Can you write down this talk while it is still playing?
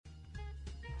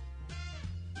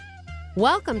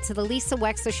Welcome to the Lisa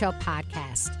Wexler Show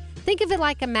podcast. Think of it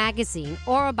like a magazine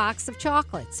or a box of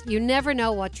chocolates. You never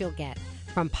know what you'll get.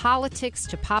 From politics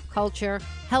to pop culture,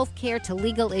 healthcare to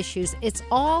legal issues, it's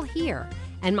all here.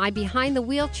 And my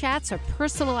behind-the-wheel chats are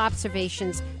personal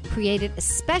observations created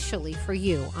especially for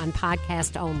you on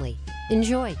podcast only.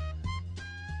 Enjoy.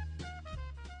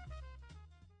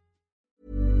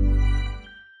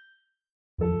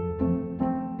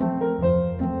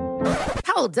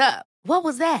 Hold up. What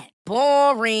was that?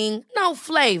 Boring. No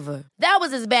flavor. That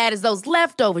was as bad as those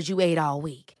leftovers you ate all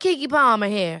week. Keke Palmer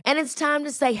here. And it's time to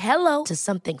say hello to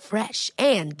something fresh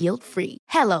and guilt-free.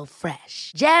 Hello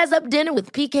Fresh. Jazz up dinner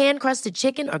with pecan-crusted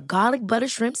chicken or garlic butter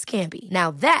shrimp scampi. Now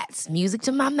that's music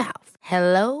to my mouth.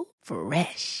 Hello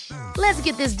Fresh. Let's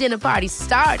get this dinner party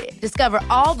started. Discover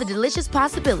all the delicious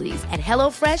possibilities at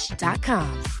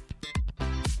HelloFresh.com.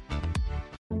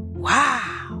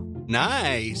 Wow.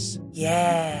 Nice.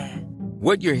 Yeah.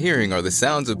 What you're hearing are the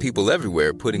sounds of people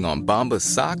everywhere putting on Bombas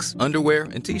socks, underwear,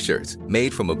 and T-shirts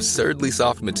made from absurdly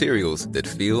soft materials that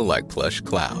feel like plush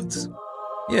clouds.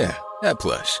 Yeah, that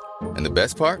plush. And the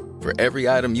best part? For every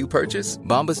item you purchase,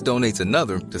 Bombas donates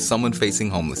another to someone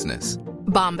facing homelessness.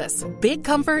 Bombas. Big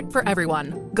comfort for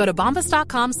everyone. Go to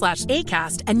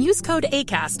bombas.com/ACAST and use code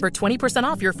ACAST for 20%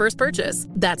 off your first purchase.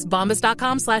 That's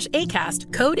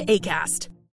bombas.com/ACAST. Code ACAST.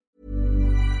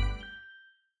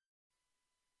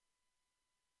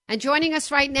 And joining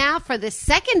us right now for the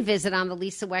second visit on the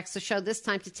Lisa Wexler Show, this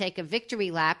time to take a victory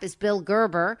lap, is Bill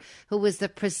Gerber, who was the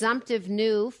presumptive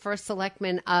new first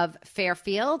selectman of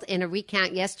Fairfield. In a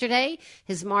recount yesterday,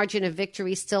 his margin of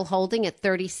victory still holding at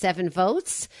 37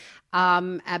 votes.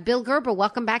 Bill Gerber,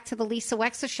 welcome back to the Lisa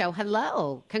Wexler Show.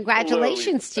 Hello.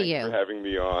 Congratulations to you. Thanks for having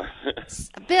me on.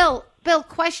 Bill,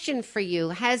 question for you.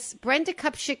 Has Brenda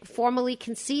Kupchik formally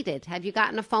conceded? Have you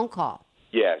gotten a phone call?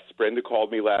 Yes, Brenda called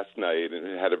me last night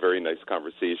and had a very nice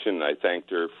conversation. I thanked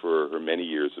her for her many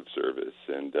years of service.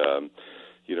 And,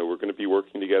 we're going to be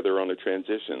working together on a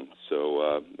transition.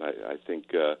 So I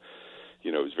think, it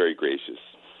was very gracious.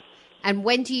 And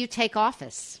when do you take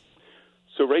office?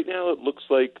 So right now it looks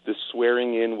like the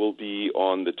swearing in will be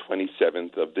on the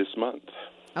 27th of this month.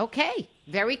 Okay,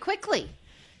 very quickly.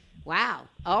 Wow.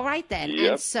 All right, then.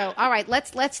 Yep. And so, all right,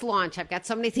 let's launch. I've got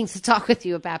so many things to talk with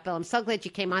you about, Bill. I'm so glad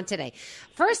you came on today.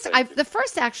 I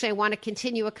want to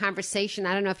continue a conversation.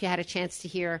 I don't know if you had a chance to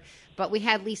hear, but we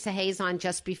had Lisa Hayes on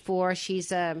just before.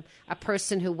 She's a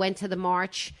person who went to the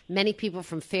march. Many people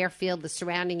from Fairfield, the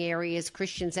surrounding areas,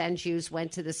 Christians and Jews,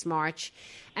 went to this march.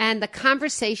 And the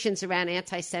conversations around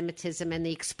anti-Semitism and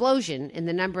the explosion in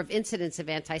the number of incidents of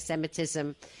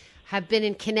anti-Semitism have been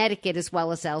in Connecticut as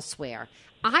well as elsewhere.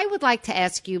 I would like to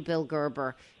ask you, Bill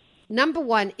Gerber, number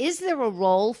one, is there a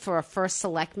role for a first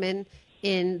selectman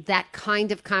in that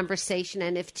kind of conversation?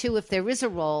 And if there is a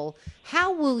role,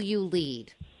 how will you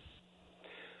lead?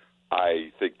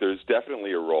 I think there's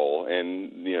definitely a role,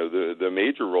 and the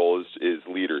major role is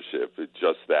leadership. It's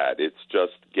just that. It's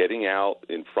just getting out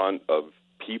in front of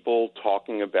people,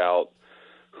 talking about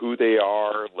who they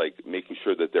are, like making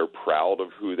sure that they're proud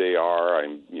of who they are.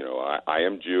 I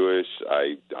am Jewish.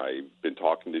 I've been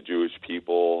talking to Jewish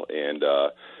people, and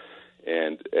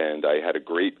I had a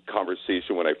great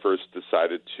conversation when I first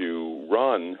decided to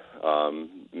run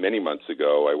many months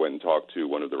ago. I went and talked to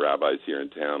one of the rabbis here in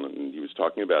town, and he was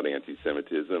talking about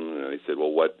anti-Semitism, and I said,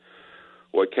 "Well, what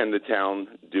can the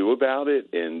town do about it?"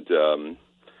 And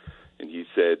he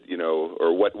said,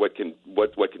 or what can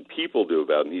people do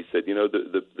about it? And he said,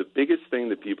 the biggest thing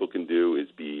that people can do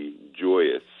is be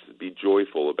joyous, be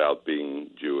joyful about being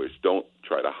Jewish. Don't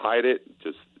try to hide it.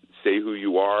 Just say who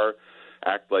you are.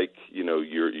 Act like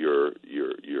you're.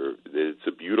 It's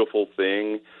a beautiful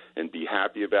thing, and be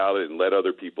happy about it, and let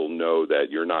other people know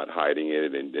that you're not hiding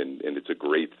it, and it's a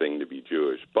great thing to be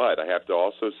Jewish. But I have to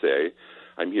also say,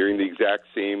 I'm hearing the exact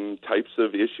same types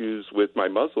of issues with my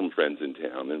Muslim friends in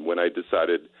town. And when I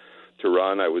decided to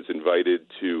run, I was invited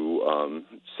to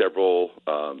several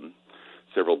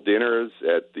dinners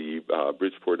at the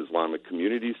Bridgeport Islamic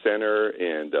Community Center,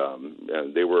 and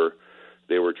they were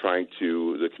trying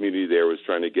to. The community there was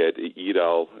trying to get Eid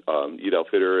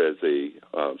al-Fitr as a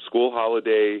school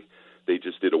holiday. They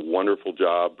just did a wonderful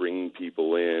job bringing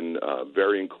people in,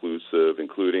 very inclusive,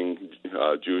 including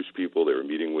Jewish people. They were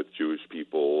meeting with Jewish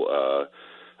people,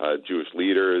 Jewish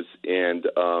leaders, and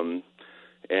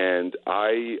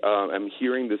I am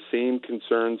hearing the same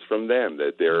concerns from them,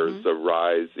 that there's a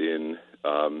rise in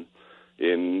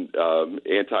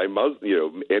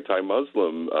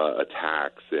anti-Muslim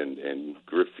attacks and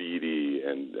graffiti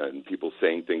and people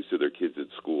saying things to their kids at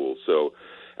school. So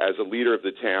as a leader of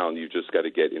the town, you just got to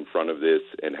get in front of this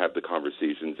and have the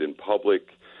conversations in public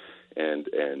and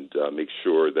make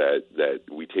sure that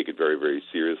we take it very, very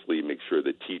seriously, make sure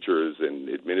that teachers and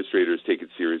administrators take it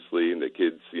seriously, and the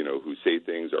kids, who say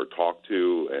things are talked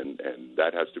to, and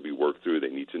that has to be worked through. They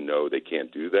need to know they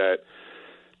can't do that.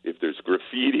 If there's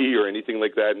graffiti or anything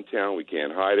like that in town, we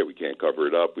can't hide it. We can't cover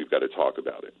it up. We've got to talk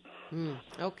about it.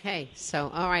 Okay.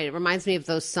 So, all right. It reminds me of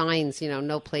those signs,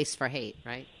 no place for hate,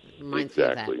 right? Reminds me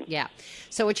of that. Yeah.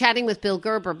 So we're chatting with Bill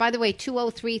Gerber. By the way,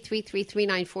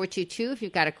 203-333-9422. If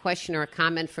you've got a question or a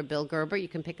comment for Bill Gerber, you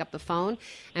can pick up the phone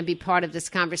and be part of this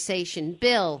conversation.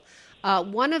 Bill,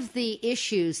 one of the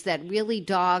issues that really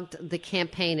dogged the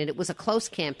campaign, and it was a close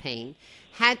campaign,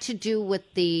 had to do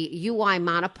with the UI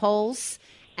monopoles.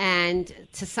 And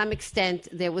to some extent,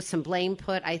 there was some blame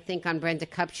put, I think, on Brenda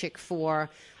Kupchik for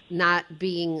not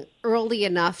being early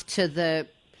enough to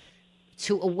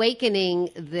awakening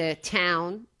the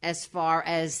town as far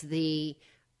as the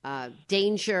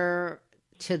danger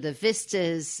to the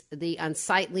vistas, the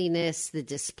unsightliness, the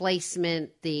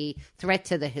displacement, the threat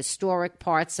to the historic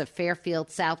parts of Fairfield,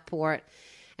 Southport.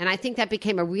 And I think that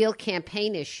became a real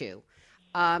campaign issue.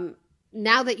 Now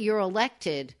that you're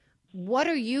elected, what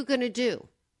are you going to do?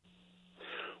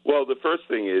 Well, the first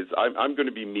thing is I'm going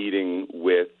to be meeting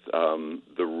with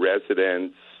the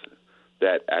residents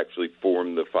that actually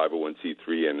form the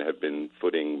 501c3 and have been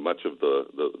footing much of the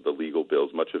legal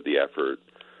bills, much of the effort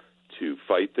to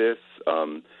fight this.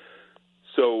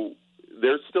 So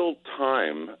there's still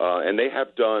time, and they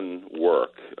have done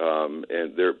work,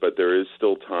 but there is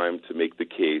still time to make the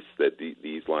case that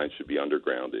these lines should be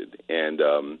undergrounded. And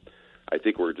I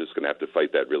think we're just going to have to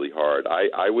fight that really hard.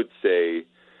 I would say,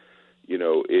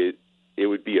 it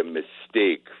would be a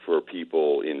mistake for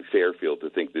people in Fairfield to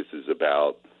think this is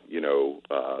about,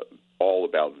 all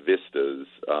about vistas.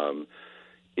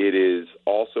 It is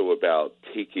also about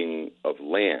taking of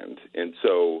land. And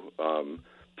so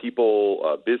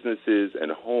people, businesses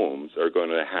and homes are going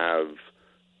to have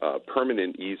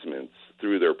permanent easements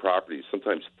through their properties,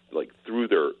 sometimes like through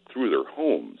their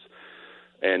homes.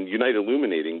 And United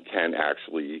Illuminating can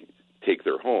actually take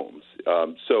their homes.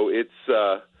 So it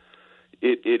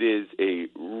is a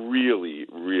really,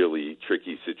 really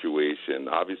tricky situation.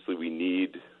 Obviously, we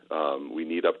need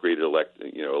upgraded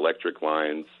electric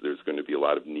lines. There's going to be a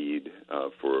lot of need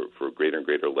for greater and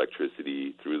greater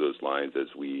electricity through those lines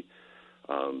as we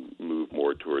move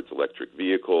more towards electric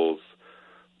vehicles.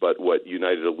 But what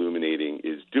United Illuminating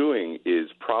is doing is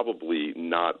probably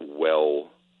not well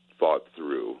thought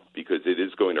through, because it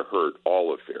is going to hurt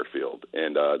all of Fairfield,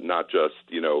 and not just,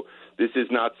 this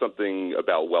is not something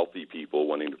about wealthy people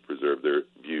wanting to preserve their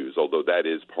views, although that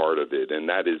is part of it, and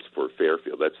that is for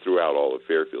Fairfield. That's throughout all of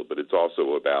Fairfield, but it's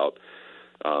also about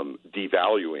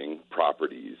devaluing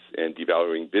properties and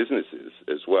devaluing businesses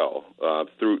as well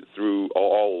through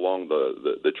all along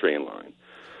the train line.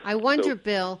 I wonder,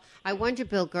 Bill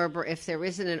Gerber, if there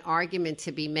isn't an argument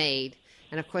to be made,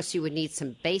 and of course you would need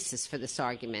some basis for this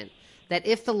argument, that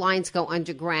if the lines go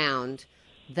underground,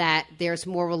 that there's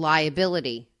more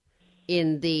reliability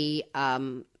in the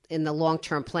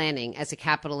long-term planning as a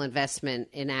capital investment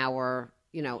in our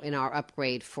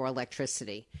upgrade for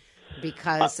electricity.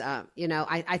 Because,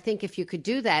 I think if you could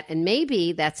do that, and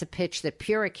maybe that's a pitch that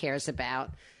Pura cares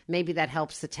about, maybe that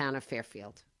helps the town of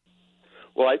Fairfield.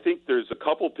 Well, I think there's a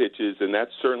couple pitches, and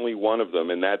that's certainly one of them,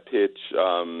 and that pitch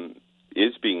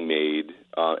is being made,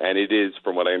 and it is,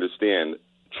 from what I understand,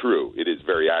 true. It is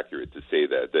very accurate to say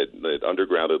that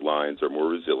undergrounded lines are more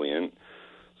resilient.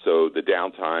 So the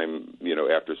downtime,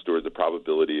 after storage, the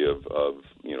probability of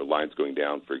lines going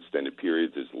down for extended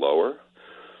periods is lower.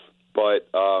 But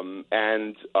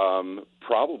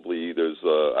probably there's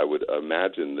I would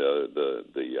imagine the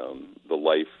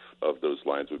life of those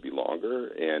lines would be longer,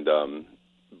 and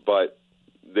but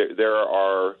there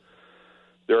are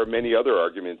many other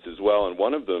arguments as well, and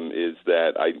one of them is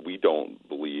that we don't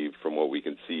believe, from what we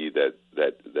can see, that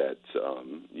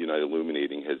United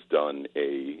Illuminating has done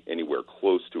anywhere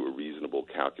close to a reasonable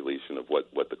calculation of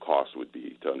what the cost would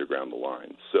be to underground the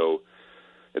line. So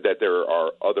that there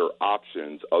are other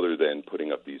options other than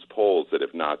putting up these poles that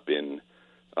have not been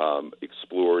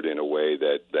explored in a way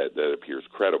that appears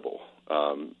credible.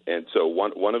 And so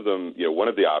one of them, one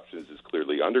of the options is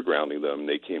clearly undergrounding them.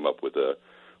 They came up with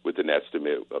an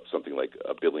estimate of something like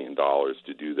 $1 billion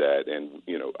to do that, and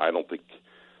I don't think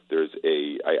there's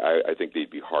I think they'd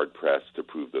be hard pressed to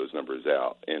prove those numbers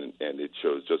out, and it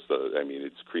shows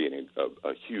it's creating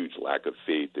a huge lack of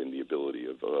faith in the ability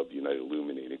of United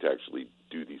Illuminating to actually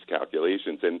do these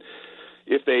calculations. And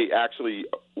if they actually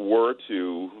were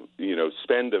to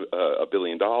spend $1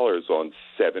 billion on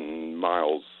 7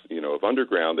 miles of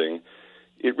undergrounding,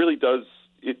 it really does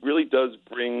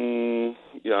bring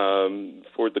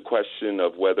for the question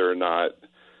of whether or not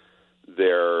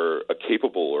they're a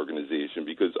capable organization,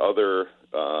 because other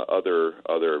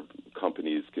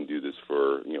companies can do this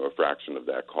for a fraction of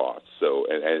that cost. So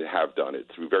and have done it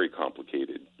through very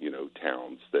complicated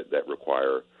towns that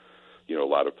require a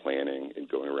lot of planning and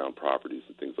going around properties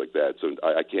and things like that. So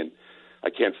I can't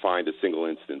find a single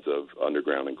instance of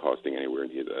undergrounding costing anywhere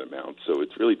near that amount. So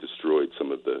it's really destroyed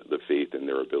some of the faith in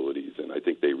their abilities, and I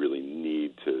think they really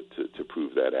need to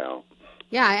prove that out.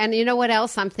 Yeah, and you know what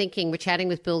else I'm thinking? We're chatting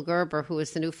with Bill Gerber, who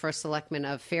is the new first selectman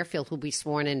of Fairfield, who'll be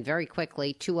sworn in very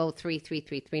quickly,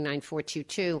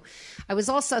 203-333-9422. I was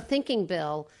also thinking,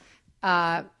 Bill,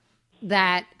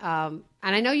 that, and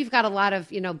I know you've got a lot of,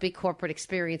 big corporate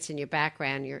experience in your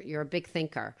background. You're a big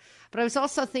thinker. But I was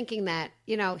also thinking that,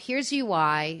 here's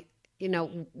UI.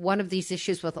 One of these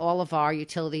issues with all of our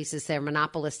utilities is their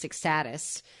monopolistic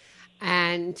status.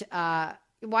 And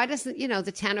why doesn't,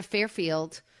 the town of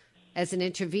Fairfield, as an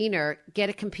intervener, get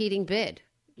a competing bid,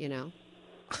 In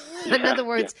other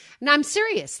words, no, I'm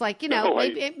serious.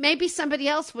 Maybe somebody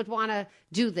else would want to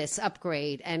do this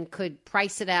upgrade and could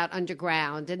price it out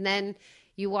underground. And then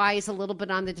UI is a little bit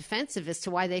on the defensive as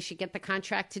to why they should get the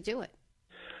contract to do it.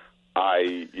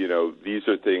 These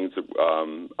are things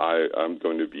I'm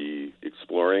going to be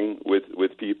exploring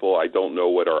with people. I don't know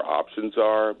what our options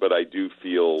are, but I do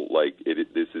feel like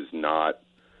this is not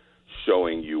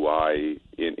showing UI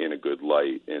in a good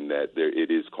light, and that it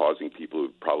is causing people who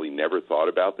probably never thought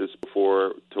about this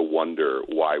before to wonder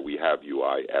why we have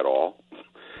UI at all.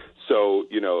 So,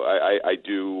 I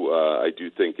do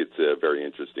think it's a very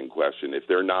interesting question. If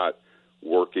they're not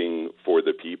working for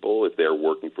the people, if they're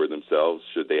working for themselves,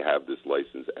 should they have this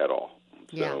license at all?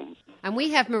 Yeah. And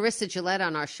we have Marissa Gillette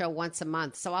on our show once a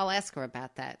month, so I'll ask her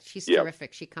about that. She's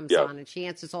terrific. She comes on and she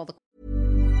answers all the questions.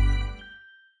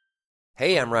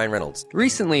 Hey, I'm Ryan Reynolds.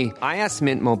 Recently, I asked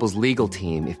Mint Mobile's legal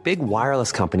team if big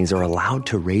wireless companies are allowed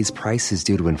to raise prices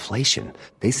due to inflation.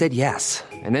 They said yes.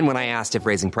 And then when I asked if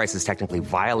raising prices technically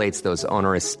violates those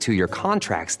onerous 2-year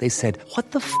contracts, they said,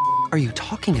 "What the f*** are you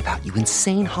talking about, you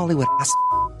insane Hollywood ass?"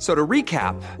 So to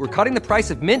recap, we're cutting the price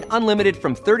of Mint Unlimited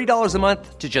from $30 a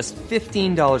month to just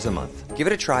 $15 a month. Give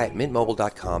it a try at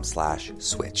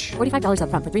mintmobile.com/switch. $45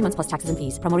 up front for 3 months plus taxes and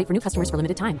fees. Promo rate for new customers for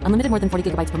limited time. Unlimited more than 40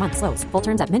 gigabytes per month. Slows full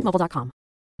terms at mintmobile.com.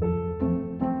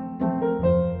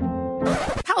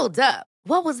 Hold up.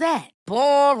 What was that?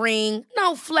 Boring.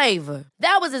 No flavor.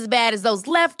 That was as bad as those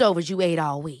leftovers you ate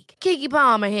all week. Keke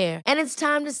Palmer here, and it's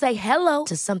time to say hello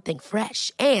to something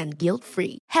fresh and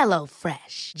guilt-free. Hello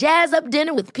Fresh. Jazz up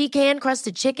dinner with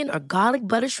pecan-crusted chicken or garlic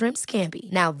butter shrimp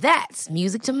scampi. Now that's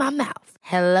music to my mouth.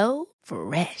 Hello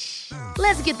Fresh.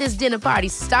 Let's get this dinner party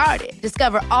started.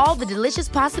 Discover all the delicious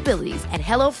possibilities at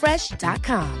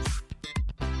hellofresh.com.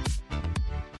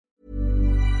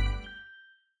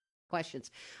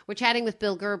 Questions. We're chatting with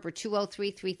Bill Gerber,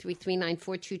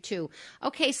 203-333-9422.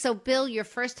 Okay, so Bill, your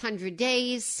first 100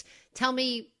 days, tell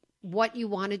me what you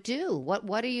want to do.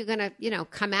 What are you going to,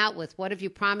 come out with? What have you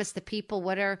promised the people?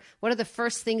 What are the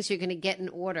first things you're going to get in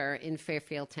order in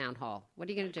Fairfield Town Hall? What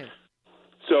are you going to do?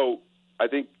 So I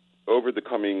think over the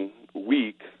coming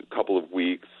couple of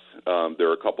weeks, there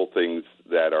are a couple things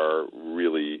that are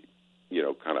really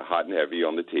kind of hot and heavy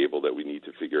on the table that we need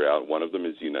to figure out. One of them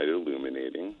is United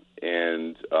Illuminating,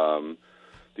 and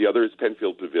the other is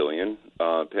Penfield Pavilion.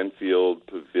 Penfield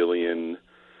Pavilion,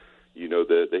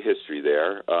 the history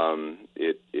there.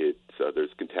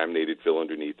 There's contaminated fill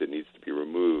underneath that needs to be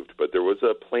removed. But there was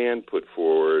a plan put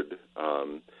forward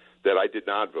that I did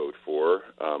not vote for.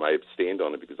 I abstained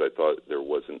on it because I thought there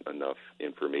wasn't enough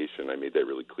information. I made that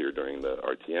really clear during the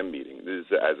RTM meeting. This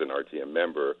is as an RTM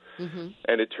member. Mm-hmm.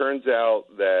 And it turns out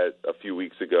that a few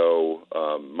weeks ago,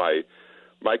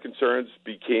 my concerns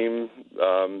became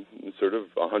sort of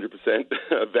 100%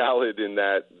 valid, in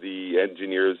that the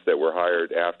engineers that were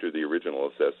hired after the original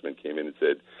assessment came in and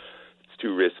said it's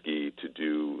too risky to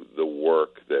do the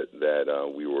work that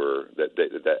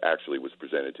actually was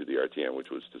presented to the RTM,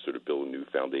 which was to sort of build a new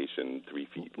foundation 3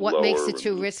 feet lower. What makes it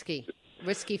too risky?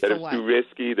 Risky for what? It was too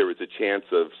risky. There was a chance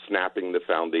of snapping the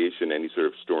foundation. Any sort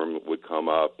of storm would come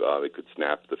up. It could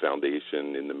snap the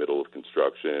foundation in the middle of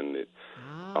construction.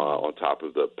 On top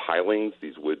of the pilings,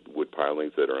 these wood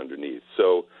pilings that are underneath.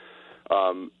 So,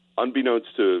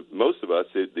 unbeknownst to most of us,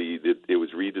 it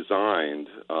was redesigned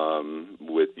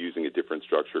with using a different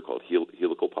structure called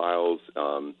helical piles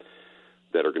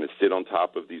that are going to sit on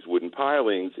top of these wooden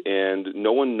pilings, and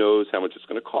no one knows how much it's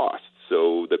going to cost.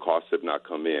 So the costs have not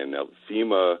come in. Now,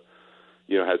 FEMA,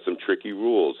 has some tricky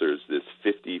rules. There's this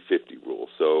 50-50 rule.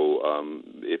 So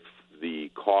if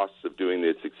the costs of doing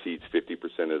this exceeds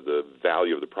 50% of the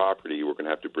value of the property, we're going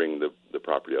to have to bring the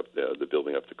property up, the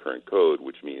building up to current code,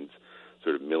 which means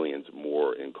sort of millions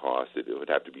more in cost. It would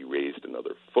have to be raised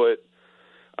another foot.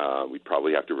 We'd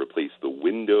probably have to replace the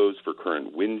windows for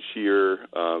current wind shear,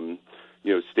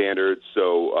 standards.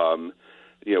 So,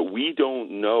 we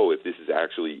don't know if this is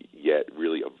actually yet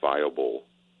really a viable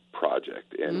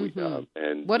project.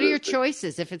 And what are your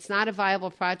choices? If it's not a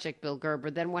viable project, Bill Gerber,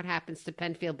 then what happens to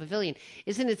Penfield Pavilion?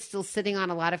 Isn't it still sitting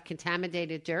on a lot of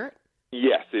contaminated dirt?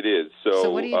 Yes, it is. So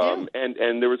what do you do?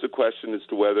 And there was a question as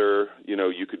to whether,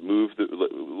 you could move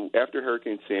after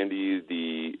Hurricane Sandy,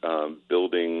 the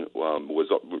building was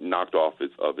knocked off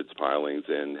of its pilings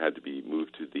and had to be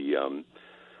moved to the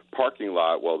parking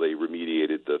lot while they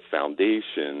remediated the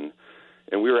foundation.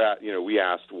 And we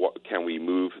asked, can we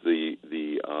move the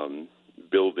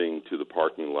building to the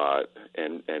parking lot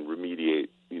and remediate,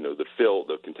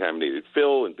 the contaminated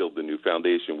fill and build the new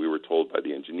foundation? We were told by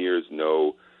the engineers,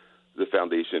 no, the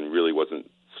foundation really wasn't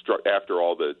struck. After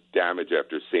all the damage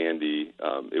after Sandy,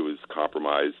 it was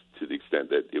compromised to the extent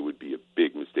that it would be a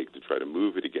big mistake to try to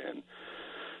move it again.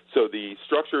 So the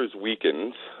structure is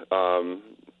weakened.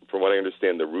 From what I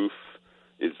understand, the roof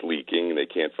is leaking, and they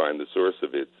can't find the source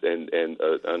of it. And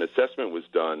an assessment was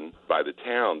done by the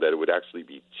town that it would actually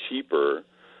be cheaper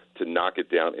to knock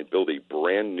it down and build a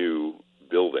brand new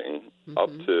building up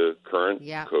to current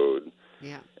code.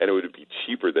 Yeah. And it would be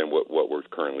cheaper than what we're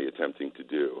currently attempting to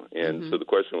do. And so the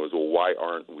question was, well, why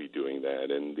aren't we doing that?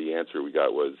 And the answer we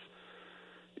got was,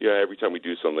 every time we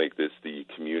do something like this, the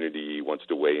community wants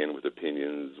to weigh in with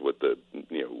opinions.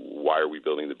 Why are we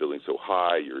building the building so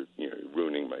high? You're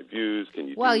ruining my views. Can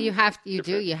you? Well, you have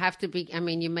to be. I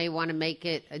mean, you may want to make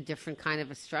it a different kind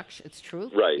of a structure. It's true,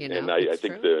 right? And I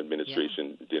think the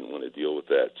administration didn't want to deal with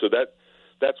that. So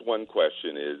that's one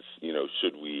question: is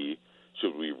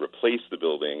should we replace the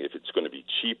building if it's going to be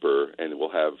cheaper, and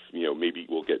we'll have, maybe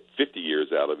we'll get 50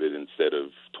 years out of it instead of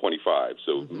 25,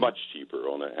 so much cheaper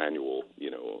on an annual,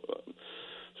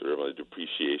 sort of on a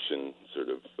depreciation sort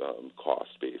of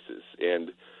cost basis.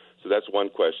 And so that's one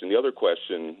question. The other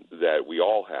question that we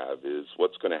all have is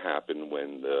what's going to happen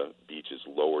when the beach is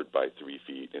lowered by 3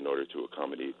 feet in order to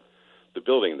accommodate the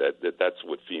building. That's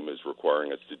what FEMA is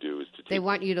requiring us to do. They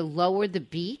want you to lower the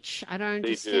beach? I don't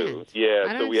understand. They do.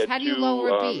 Yeah. So we had how do you lower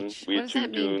a beach? We had two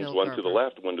dunes, one to the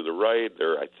left, one to the right.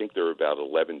 I think they're about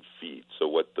 11 feet. So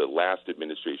what the last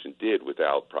administration did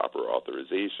without proper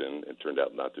authorization, and turned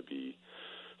out not to be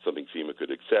something FEMA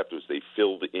could accept, was they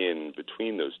filled in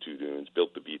between those two dunes,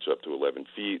 built the beach up to 11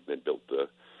 feet, then built the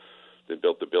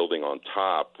building on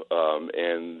top,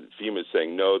 and FEMA is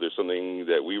saying no. There's something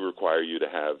that we require you to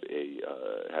have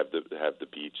have the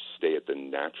beach stay at the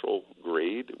natural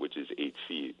grade, which is 8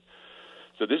 feet.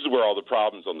 So this is where all the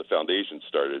problems on the foundation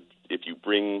started. If you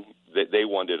they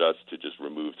wanted us to just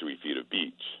remove 3 feet of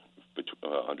beach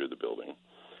under the building.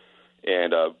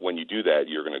 And when you do that,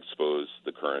 you're going to expose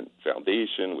the current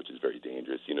foundation, which is very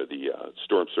dangerous. The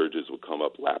storm surges will come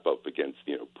up, lap up against,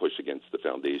 push against the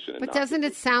foundation. But doesn't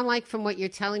it sound like, from what you're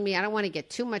telling me, I don't want to get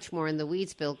too much more in the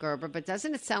weeds, Bill Gerber, but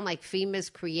doesn't it sound like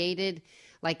FEMA's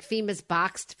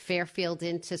boxed Fairfield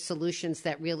into solutions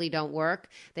that really don't work?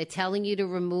 They're telling you to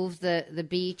remove the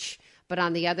beach, but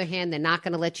on the other hand, they're not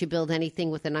going to let you build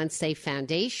anything with an unsafe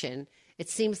foundation. It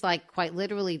seems like, quite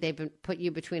literally, they've put you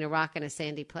between a rock and a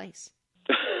sandy place.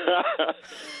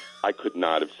 I could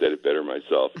not have said it better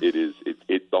myself.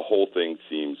 The whole thing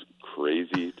seems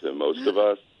crazy to most of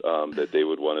us, that they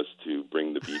would want us to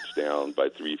bring the beach down by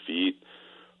 3 feet.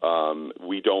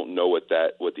 We don't know what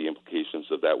the implications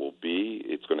of that will be.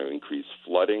 It's going to increase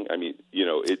flooding. I mean,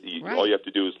 right. All you have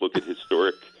to do is look at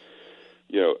historic.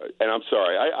 And I'm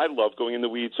sorry, I love going in the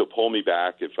weeds, so pull me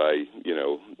back if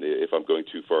I'm going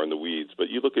too far in the weeds. But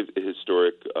you look at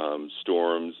historic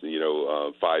storms,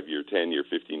 5-year, 10-year,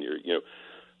 15-year,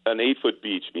 an 8-foot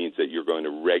beach means that you're going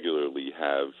to regularly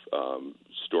have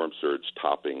storm surge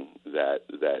topping that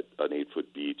an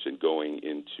 8-foot beach and going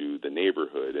into the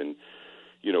neighborhood. And,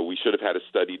 we should have had a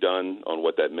study done on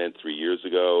what that meant 3 years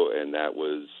ago, and that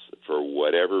was, for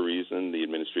whatever reason, the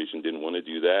administration didn't want to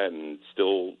do that, and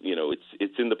still,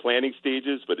 it's in the planning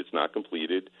stages, but it's not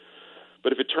completed.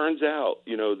 But if it turns out,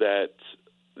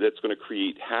 that's going to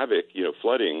create havoc,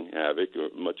 flooding havoc, or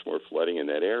much more flooding in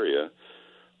that area,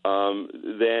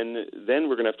 then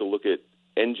we're going to have to look at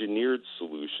engineered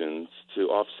solutions to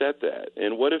offset that.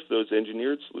 And what if those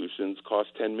engineered solutions cost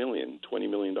 $10 million, $20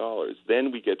 million?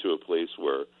 Then we get to a place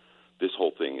where this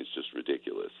whole thing is just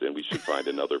ridiculous, and we should find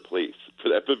another place for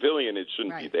that pavilion. It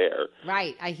shouldn't be there.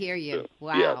 Right. I hear you. So,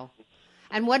 wow. Yeah.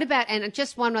 And what about, and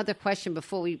just one other question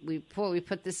before we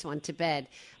put this one to bed,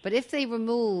 but if they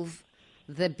remove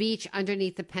the beach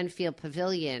underneath the Penfield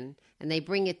Pavilion and they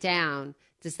bring it down,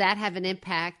 does that have an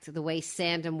impact, the way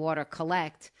sand and water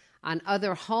collect, on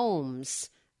other homes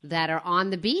that are on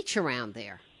the beach around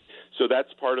there? So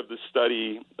that's part of the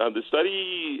study.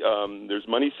 There's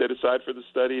money set aside for the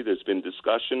study. There's been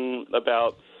discussion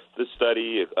about the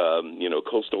study. A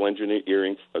coastal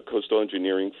engineering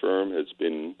firm has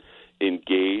been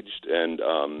engaged, and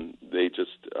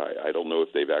I don't know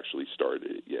if they've actually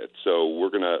started it yet. So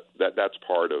that's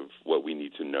part of what we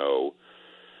need to know.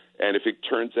 And if it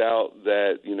turns out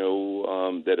that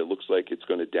that it looks like it's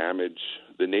going to damage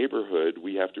the neighborhood,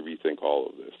 we have to rethink all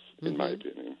of this, in my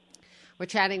opinion. We're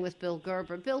chatting with Bill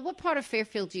Gerber. Bill, what part of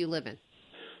Fairfield do you live in?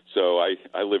 So I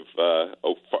live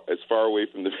as far away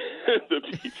from the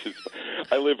beaches.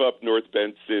 I live up North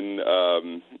Benson,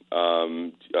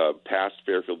 past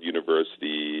Fairfield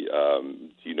University. Do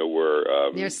you know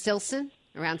where? Near Stilson?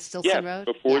 Around Stilson Road?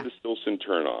 Before the Stilson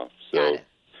turnoff. So Got it.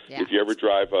 Yeah. If you ever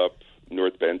drive up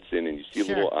North Benson and you see a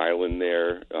Sure. little island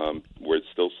there where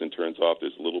Stilson turns off,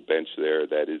 there's a little bench there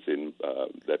that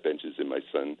bench is in my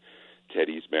son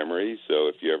Teddy's memory. So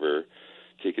if you ever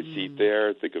take a seat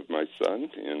there, think of my son,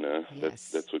 and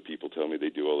Yes. that's what people tell me they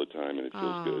do all the time, and it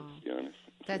feels good, to be honest.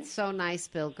 That's so nice,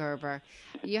 Bill Gerber.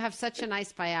 You have such a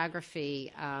nice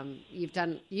biography.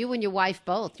 You and your wife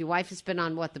both. Your wife has been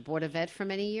on, the Board of Ed for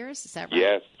many years? Is that right?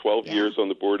 Yes, 12 years on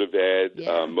the Board of Ed.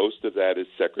 Yeah. Most of that is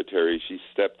secretary. She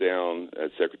stepped down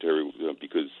as secretary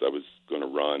because I was going to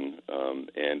run,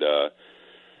 and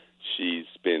she's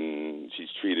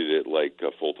treated it like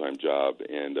a full-time job,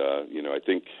 and I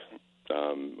think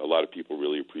a lot of people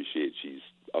really appreciate she's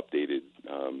updated.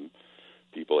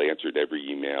 People answered every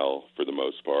email for the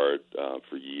most part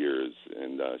for years,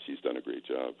 and she's done a great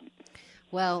job.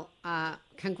 Well,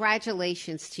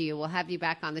 congratulations to you. We'll have you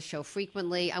back on the show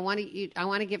frequently. I want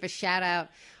to give a shout out.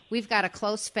 We've got a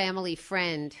close family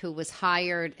friend who was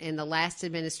hired in the last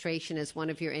administration as one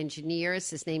of your engineers.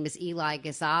 His name is Eli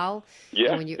Gazal.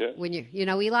 Yeah, and when you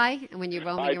know Eli, and when you're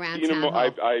roaming around town hall,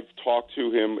 I've talked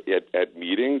to him at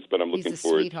meetings, but I'm looking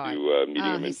forward to meeting him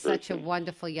in he's person. such a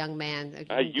wonderful young man.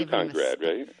 UConn grad,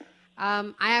 right?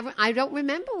 I don't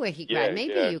remember where he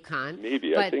graduated. Maybe UConn.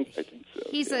 Maybe but I think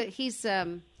so. He's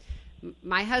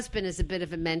my husband is a bit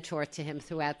of a mentor to him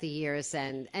throughout the years,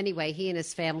 and anyway, he and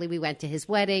his family. We went to his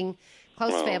wedding.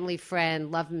 Close family friend,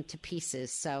 love him to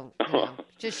pieces. So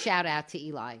just shout out to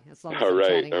Eli as long as I'm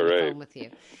chatting on the phone with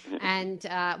you. And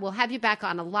we'll have you back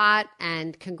on a lot.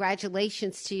 And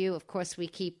congratulations to you. Of course, we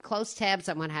keep close tabs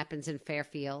on what happens in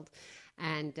Fairfield.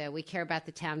 And we care about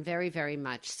the town very, very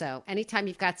much. So anytime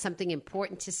you've got something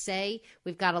important to say,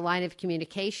 we've got a line of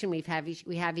communication. We have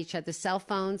each other's cell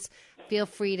phones. Feel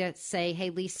free to say, hey,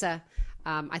 Lisa,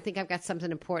 I think I've got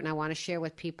something important I want to share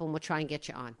with people, and we'll try and get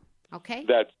you on. Okay?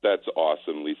 That's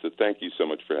awesome, Lisa. Thank you so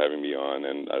much for having me on,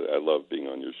 and I love being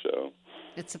on your show.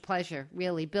 It's a pleasure,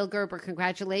 really. Bill Gerber,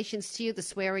 congratulations to you. The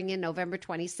swearing in November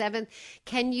 27th.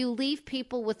 Can you leave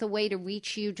people with a way to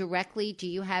reach you directly? Do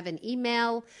you have an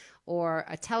email or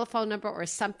a telephone number or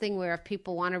something where if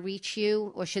people want to reach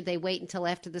you, or should they wait until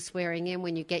after the swearing in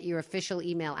when you get your official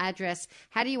email address?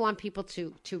 How do you want people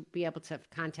to be able to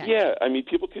contact you? Yeah, I mean,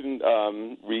 people can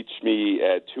reach me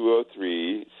at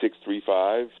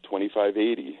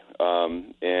 203-635-2580.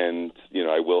 And,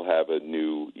 I will have a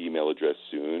new email address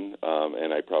soon,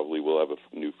 and I probably will have a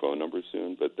new phone number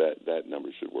soon, but that number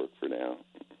should work for now.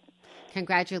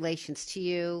 Congratulations to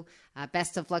you.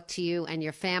 Best of luck to you and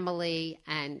your family,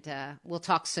 and we'll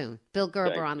talk soon. Bill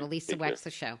Gerber on the Lisa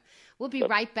Wexler Show. We'll be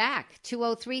right back.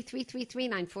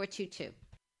 203-333-9422.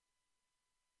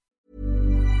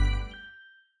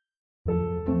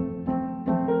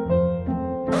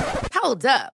 Hold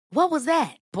up. What was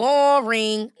that?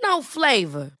 Boring. No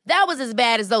flavor. That was as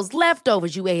bad as those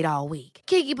leftovers you ate all week.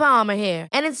 Keke Palmer here,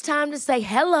 and it's time to say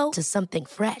hello to something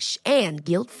fresh and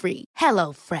guilt-free.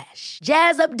 Hello Fresh.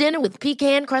 Jazz up dinner with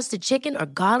pecan-crusted chicken or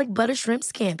garlic butter shrimp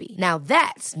scampi. Now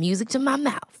that's music to my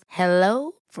mouth.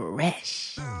 Hello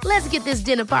Fresh. Let's get this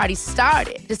dinner party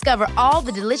started. Discover all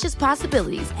the delicious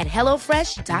possibilities at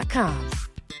hellofresh.com.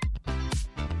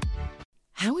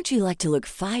 How would you like to look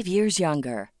 5 years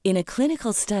younger? In a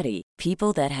clinical study,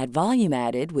 people that had volume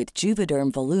added with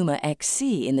Juvederm Voluma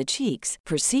XC in the cheeks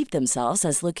perceived themselves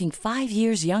as looking 5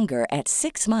 years younger at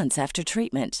 6 months after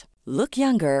treatment. Look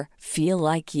younger, feel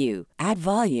like you. Add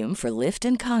volume for lift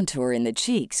and contour in the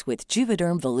cheeks with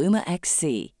Juvederm Voluma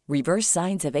XC. Reverse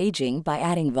signs of aging by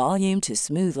adding volume to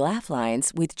smooth laugh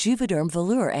lines with Juvederm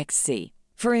Volure XC.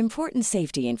 For important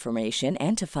safety information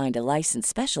and to find a licensed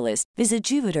specialist, visit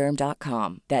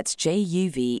Juvederm.com. That's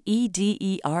JUVEDERM.com.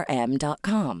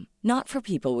 Not for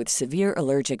people with severe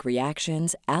allergic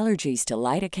reactions, allergies to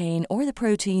lidocaine, or the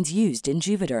proteins used in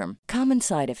Juvederm. Common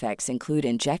side effects include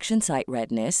injection site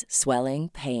redness,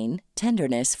 swelling, pain,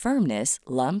 tenderness, firmness,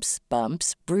 lumps,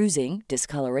 bumps, bruising,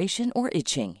 discoloration, or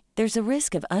itching. There's a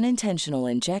risk of unintentional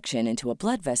injection into a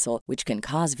blood vessel, which can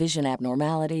cause vision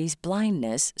abnormalities,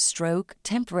 blindness, stroke,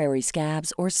 temporary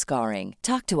scabs, or scarring.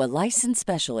 Talk to a licensed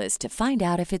specialist to find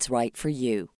out if it's right for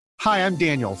you. Hi, I'm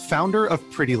Daniel, founder of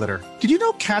Pretty Litter. Did you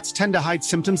know cats tend to hide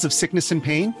symptoms of sickness and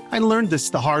pain? I learned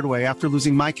this the hard way after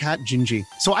losing my cat, Gingy.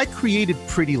 So I created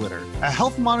Pretty Litter, a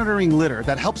health monitoring litter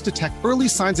that helps detect early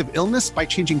signs of illness by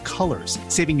changing colors,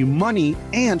 saving you money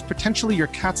and potentially your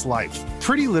cat's life.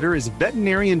 Pretty Litter is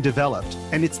veterinarian developed,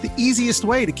 and it's the easiest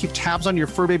way to keep tabs on your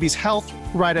fur baby's health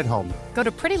right at home. Go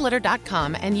to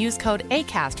prettylitter.com and use code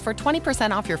ACAST for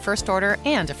 20% off your first order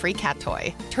and a free cat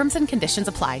toy. Terms and conditions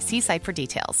apply. See site for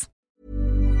details.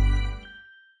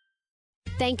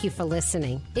 Thank you for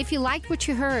listening. If you liked what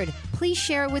you heard, please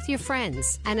share it with your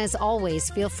friends. And as always,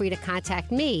 feel free to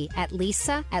contact me at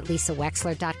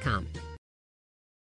lisa@lisawexler.com.